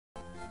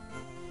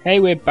Hey,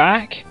 we're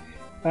back.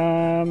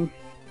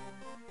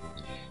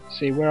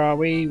 See, where are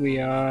we? We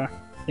are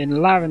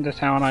in Lavender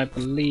Town, I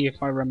believe,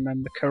 if I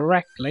remember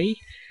correctly.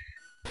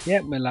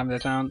 Yep, we're in Lavender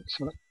Town.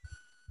 So,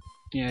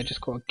 yeah, just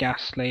caught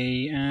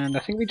Ghastly, and I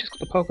think we just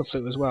got the Poker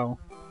Flute as well.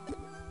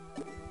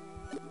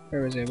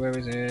 Where is it? Where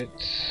is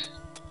it?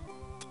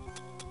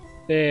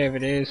 There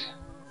it is.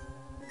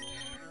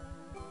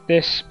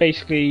 This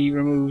basically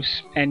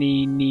removes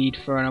any need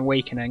for an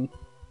awakening.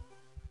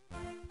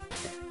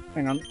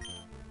 Hang on.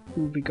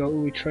 Who we got?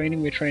 Who are we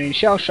training? We're training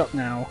Shell Shock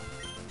now.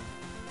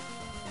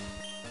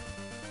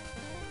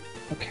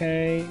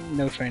 Okay,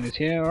 no trainers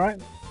here,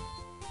 alright.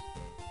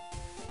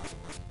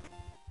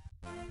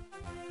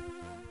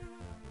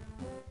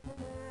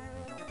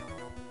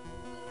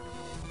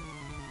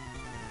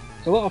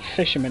 There's a lot of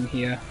fishermen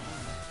here.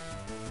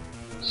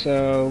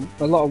 So,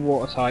 a lot of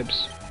water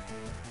types.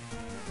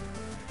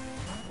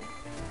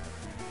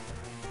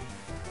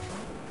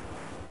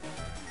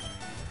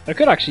 I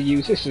could actually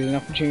use this as an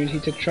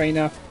opportunity to train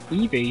up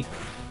Eevee,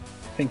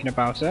 thinking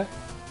about it.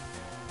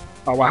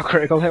 Oh wow,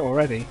 critical hit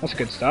already. That's a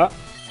good start.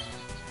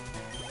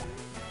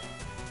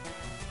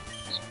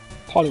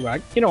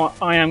 Poliwag. You know what?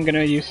 I am going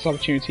to use this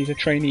opportunity to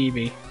train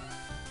Eevee.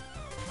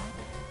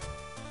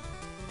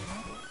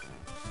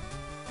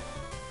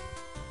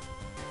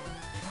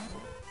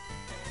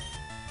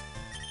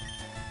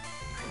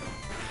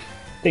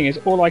 Thing is,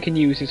 all I can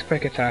use is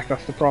quick attack.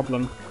 That's the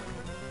problem.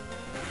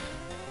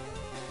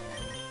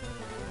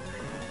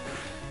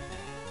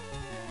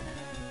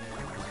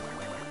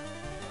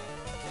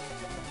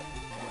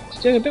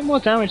 It's doing a bit more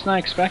damage than I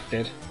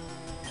expected.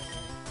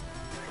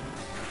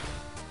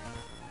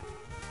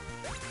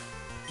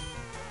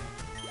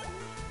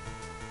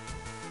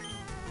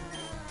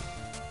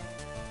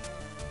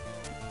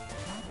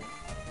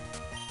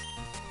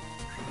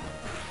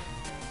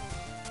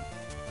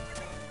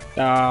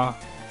 Ah,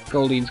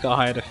 Goldine's got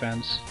higher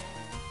defense.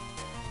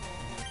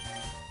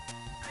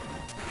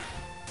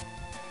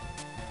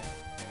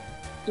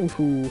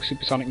 Ooh,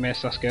 supersonic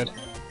miss, that's good.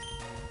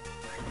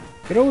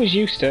 It always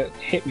used to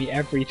hit me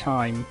every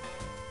time.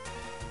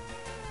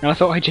 And I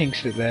thought I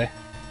jinxed it there.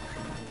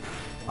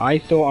 I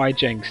thought I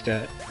jinxed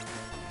it.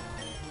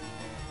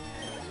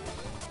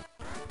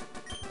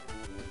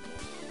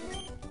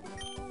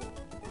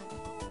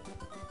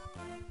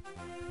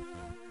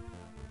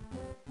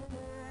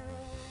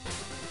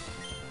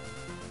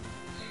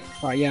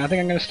 Right, yeah, I think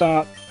I'm going to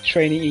start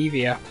training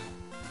Eevee up.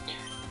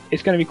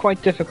 It's going to be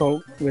quite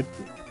difficult with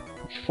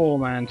a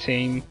 4-man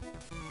team.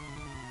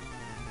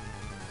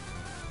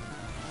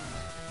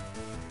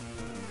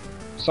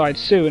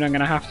 Besides, soon I'm going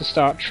to have to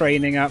start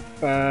training up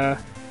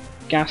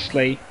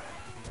Ghastly.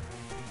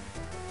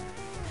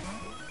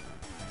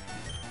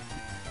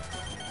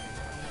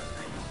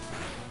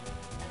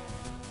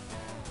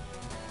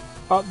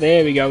 Oh,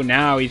 there we go,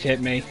 now he's hit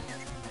me.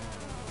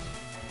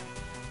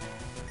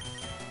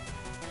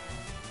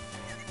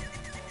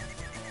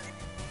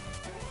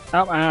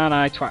 Oh, and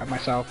I twatted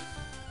myself.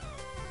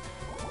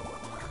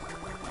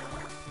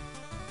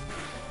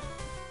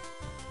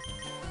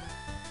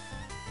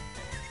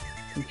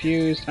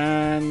 Confused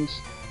and...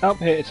 oh,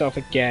 hit itself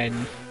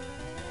again.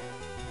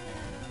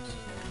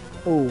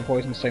 Ooh,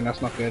 poison sting,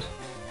 that's not good.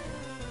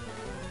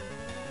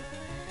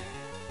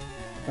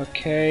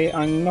 Okay,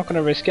 I'm not going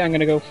to risk it, I'm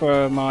going to go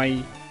for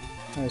my...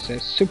 what is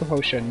this? Super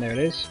Potion, there it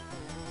is.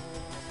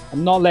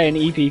 I'm not letting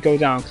Eevee go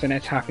down because then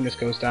its happiness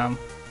goes down.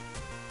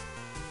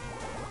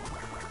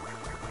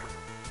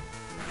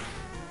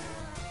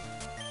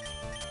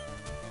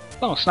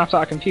 Oh, snapped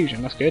out of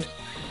confusion, that's good.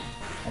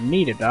 I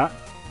needed that.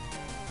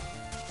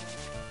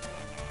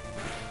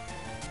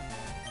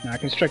 Now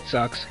Constrict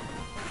sucks.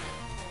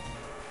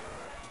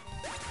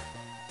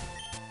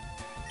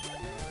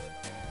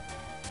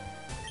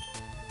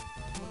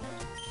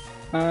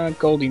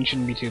 Goldeen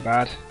shouldn't be too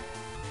bad.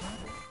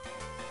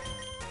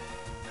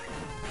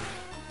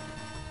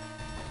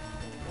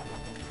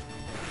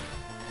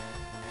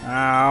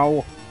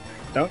 Ow!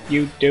 Don't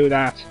you do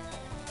that!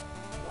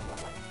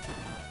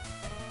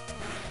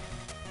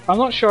 I'm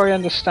not sure I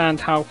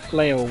understand how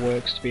Flail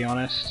works, to be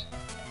honest.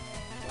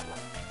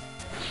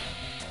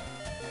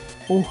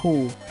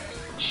 Ooh,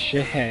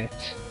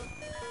 shit.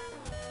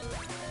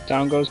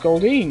 Down goes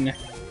Goldeen.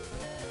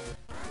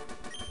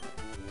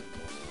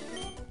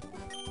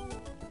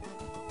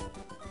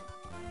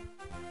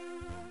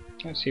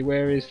 Let's see,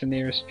 where is the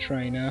nearest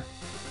trainer?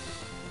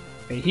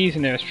 Okay, he's the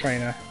nearest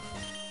trainer.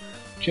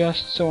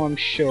 Just so I'm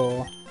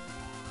sure.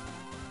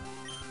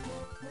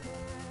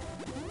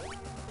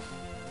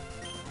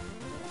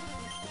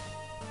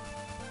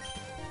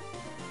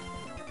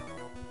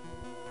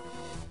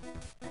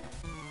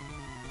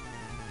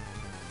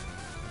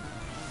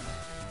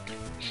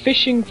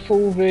 Fishing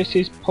Fool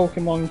versus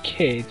Pokemon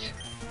Kid.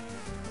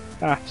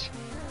 That's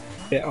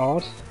a bit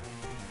odd.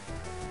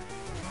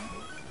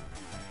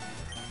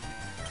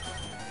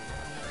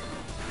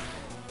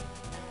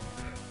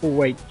 Oh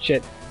wait,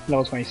 shit,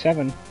 level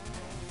 27.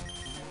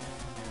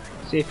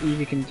 See if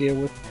Eevee can deal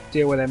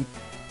with him.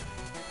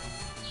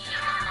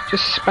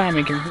 Just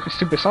spamming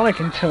Supersonic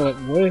until it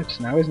works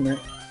now, isn't it?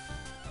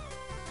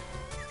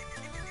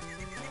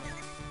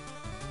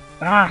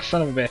 Ah,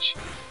 son of a bitch.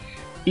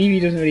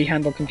 Eevee doesn't really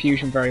handle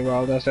confusion very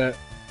well, does it?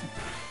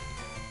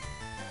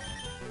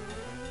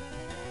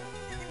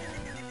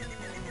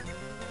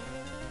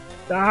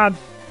 Dad,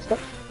 stop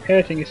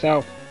hurting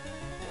yourself.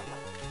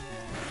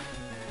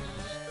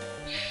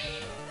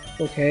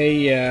 Okay,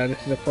 yeah, this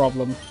is a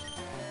problem.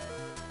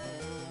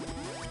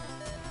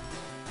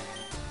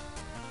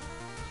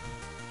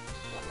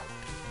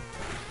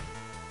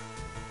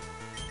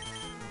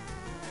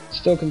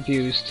 Still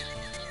confused.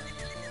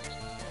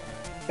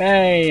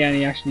 Hey, and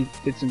he actually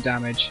did some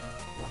damage.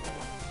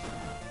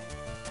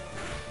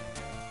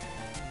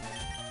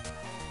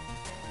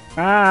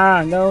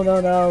 Ah, no,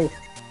 no, no.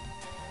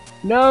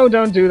 No,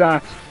 don't do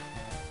that.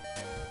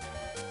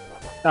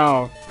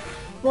 Oh,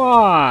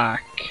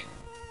 fuck.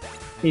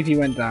 Eevee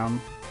went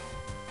down.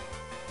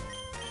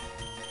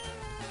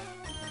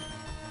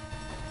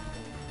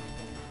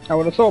 I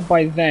would have thought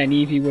by then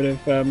Eevee would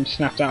have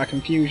snapped out of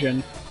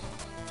confusion.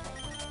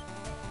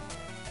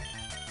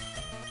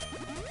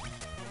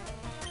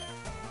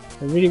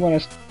 I really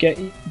want to get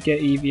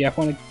Eevee up.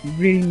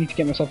 Really need to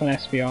get myself an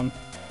Espeon.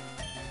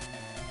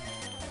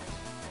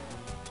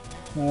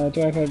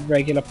 Do I have a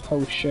regular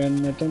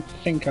potion? I don't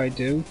think I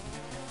do.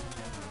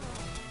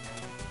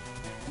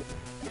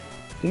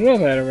 Did you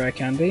realize I had a rare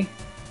candy?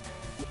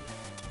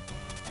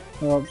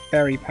 Oh,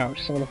 berry pouch.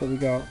 Let's have a look what we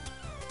got.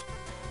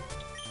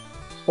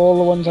 All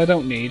the ones I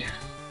don't need.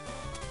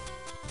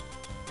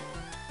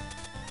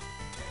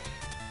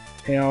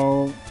 Okay,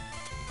 I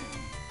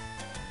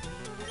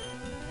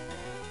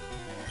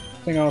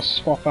think I'll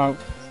swap out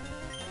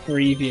for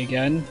Eevee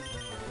again.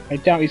 I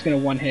doubt he's going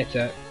to one-hit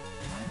it.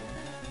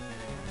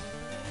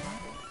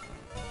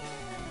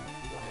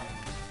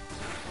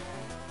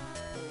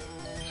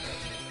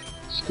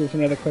 Let's go for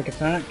another quick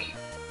attack.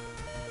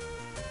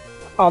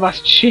 Oh,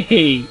 that's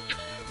cheap!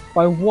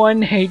 By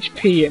 1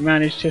 HP it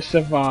managed to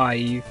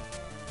survive.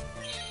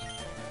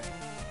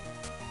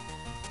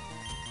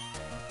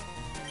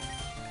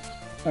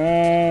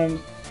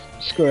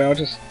 Screw it, I'll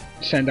just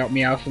send out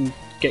Meowth and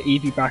get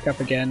Eevee back up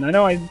again. I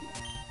know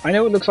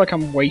it looks like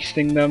I'm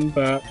wasting them,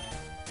 but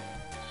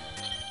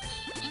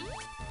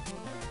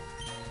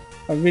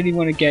I really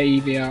want to get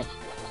Eevee up.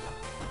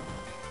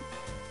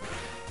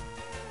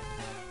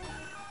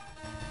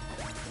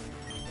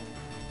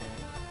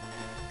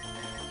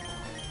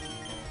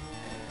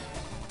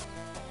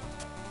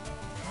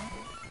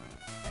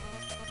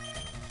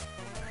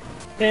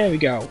 There we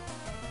go.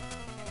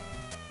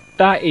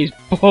 That is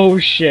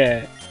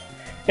bullshit.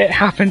 It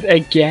happened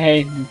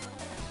again.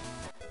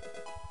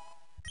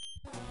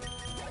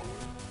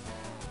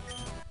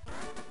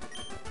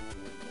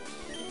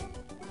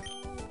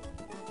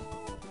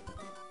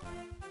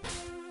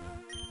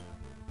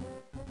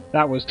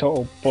 That was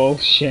total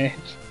bullshit.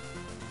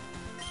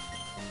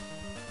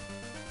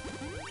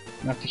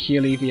 I have to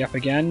heal Eevee up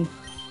again.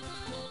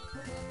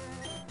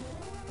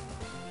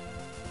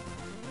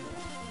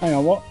 Hang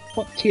on, what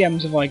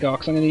TMs have I got?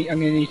 Because I'm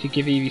gonna need to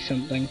give Eevee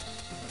something.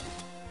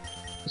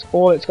 Because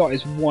all it's got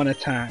is one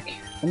attack.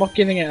 I'm not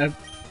giving it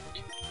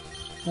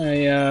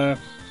a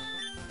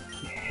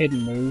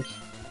hidden move.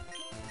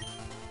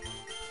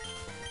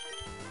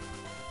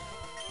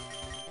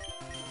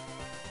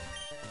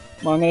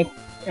 Well, I'm gonna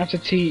have to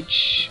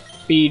teach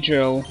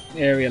Beedrill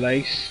Aerial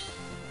Ace.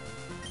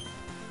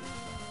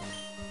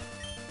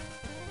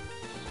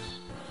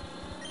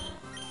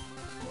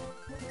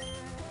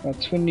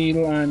 Twin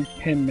Needle and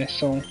Pin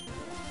Missile.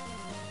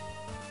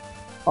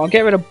 I'll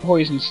get rid of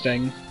Poison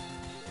Sting.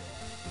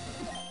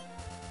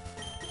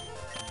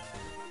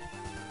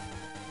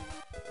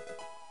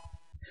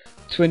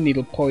 Twin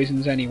Needle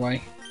poisons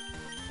anyway.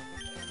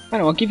 I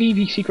don't know, I'll give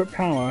Eevee Secret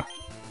Power.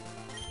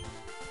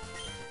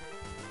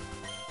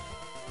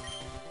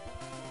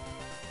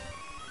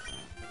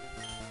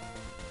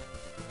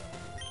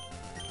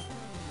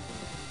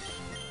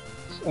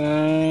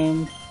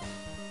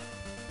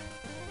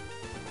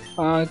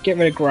 Get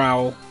rid of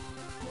Growl.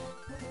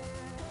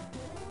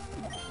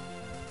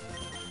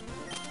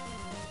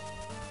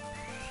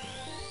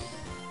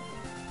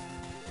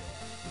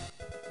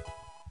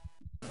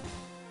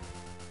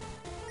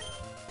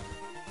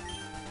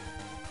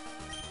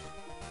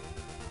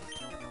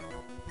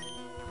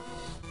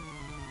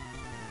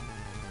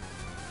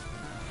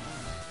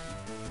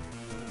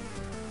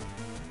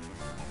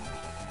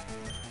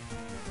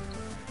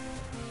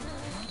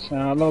 So,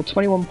 level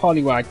 21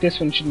 Poliwag. This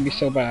one shouldn't be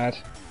so bad.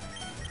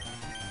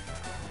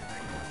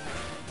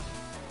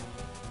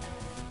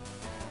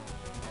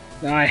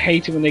 I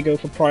hate it when they go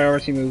for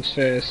priority moves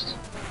first.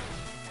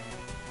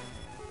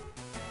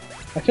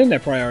 I think they're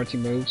priority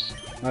moves.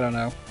 I don't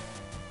know.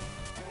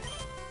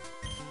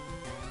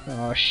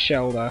 Oh,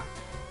 Shelter.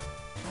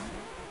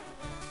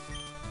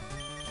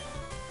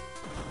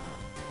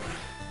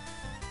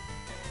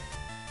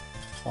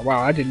 Oh wow,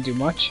 I didn't do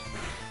much.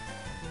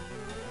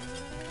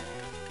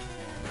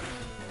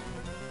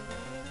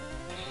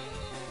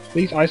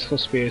 These Icicle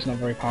Spears not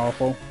very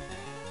powerful.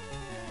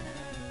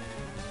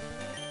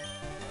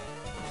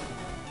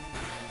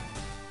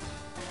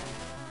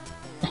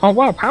 Oh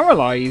wow,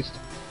 paralyzed!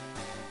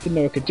 Didn't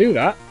know it could do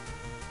that.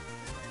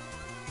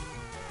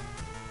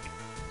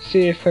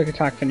 see if Quick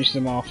Attack finishes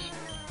him off.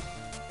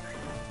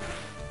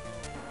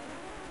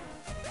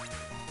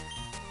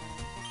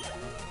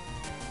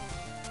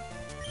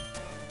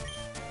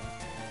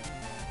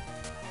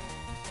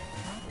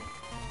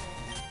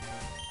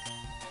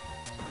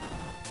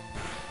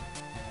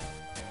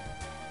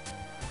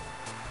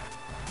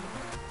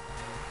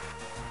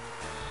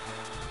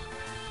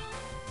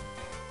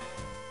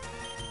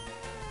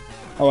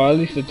 Oh well, at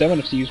least they're dumb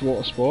enough to use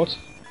Water Sport.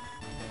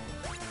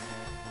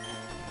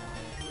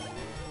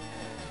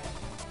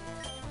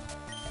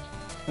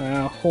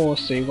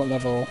 Horsey, what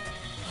level?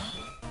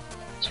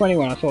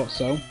 21, I thought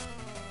so.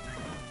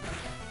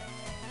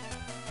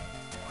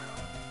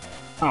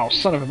 Oh,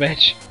 son of a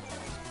bitch!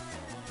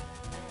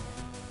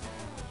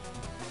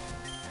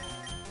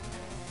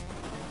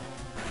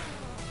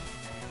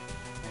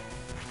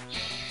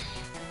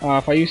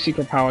 If I used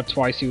Secret Power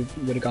twice, he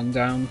would have gone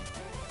down.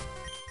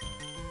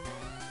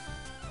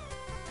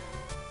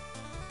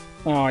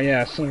 Oh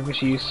yeah, son of a bitch,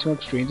 he used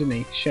Smoke Screen, didn't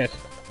he? Shit.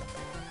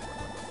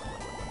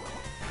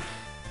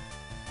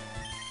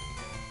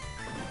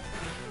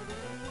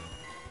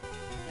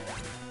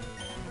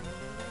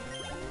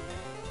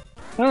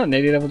 Oh,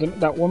 nearly leveled him.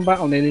 That one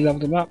battle nearly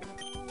leveled him up.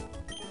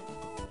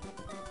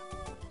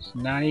 It's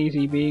not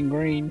easy being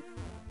green.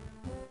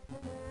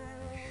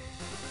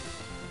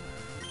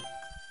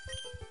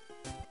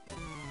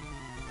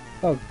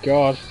 Oh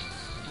god.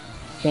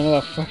 It's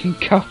another fucking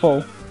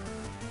couple.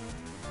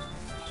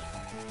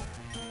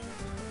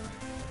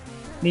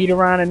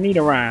 Nidoran and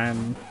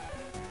Nidoran.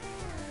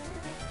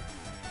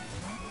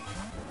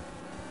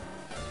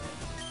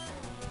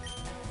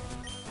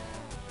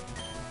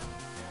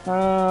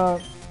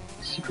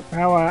 Secret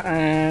Power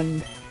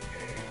and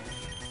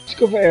let's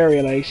go for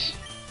Aerial Ace.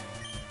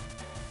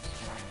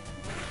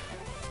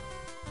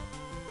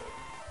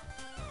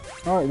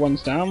 Alright,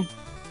 one's down.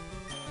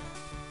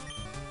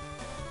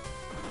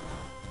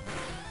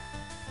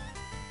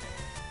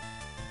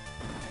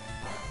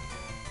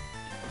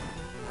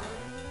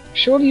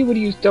 Surely you would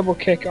use Double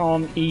Kick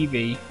on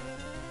Eevee.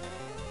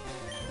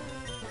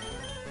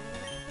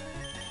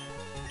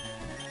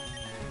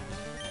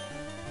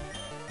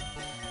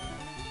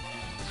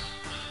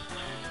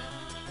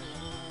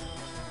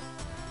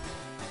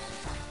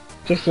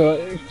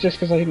 Just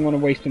because I didn't want to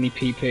waste any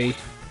PP.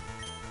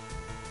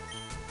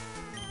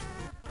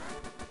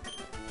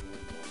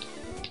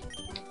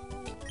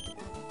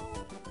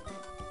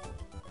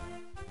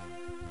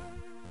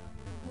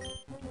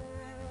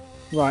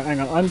 Right,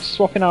 hang on. I'm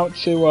swapping out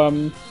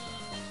to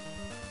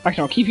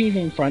actually, I'll keep Eevee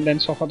in front,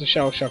 then swap out to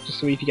Shell Shock just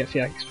so Eevee gets the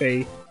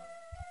XP.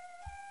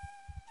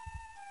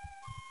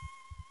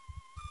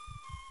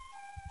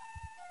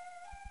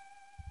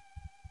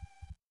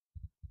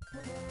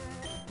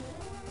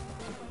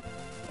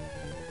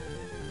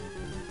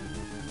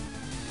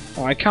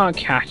 Oh, I can't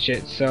catch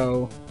it,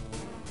 so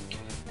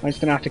I'm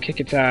just gonna have to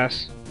kick its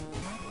ass.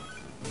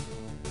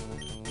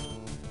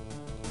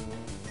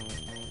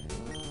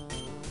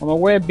 I'm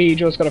aware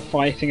Beedrill's got a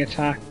fighting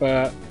attack,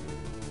 but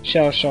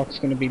Shell Shock's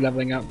gonna be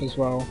leveling up as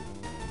well.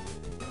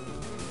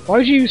 Why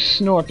would you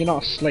snore if you're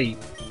not asleep?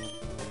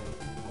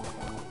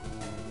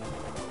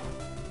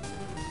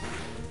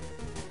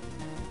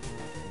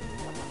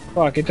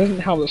 Fuck, it doesn't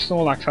help that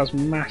Snorlax has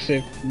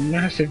massive,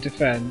 massive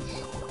defense.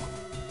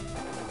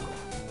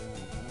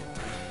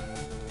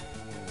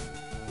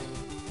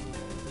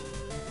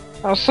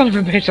 Oh, son of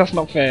a bitch, that's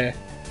not fair.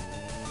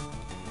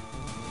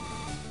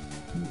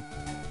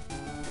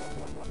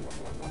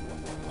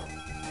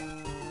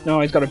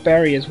 No, he's got a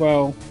berry as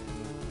well.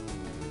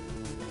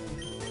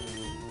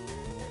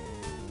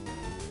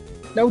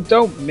 No,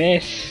 don't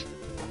miss.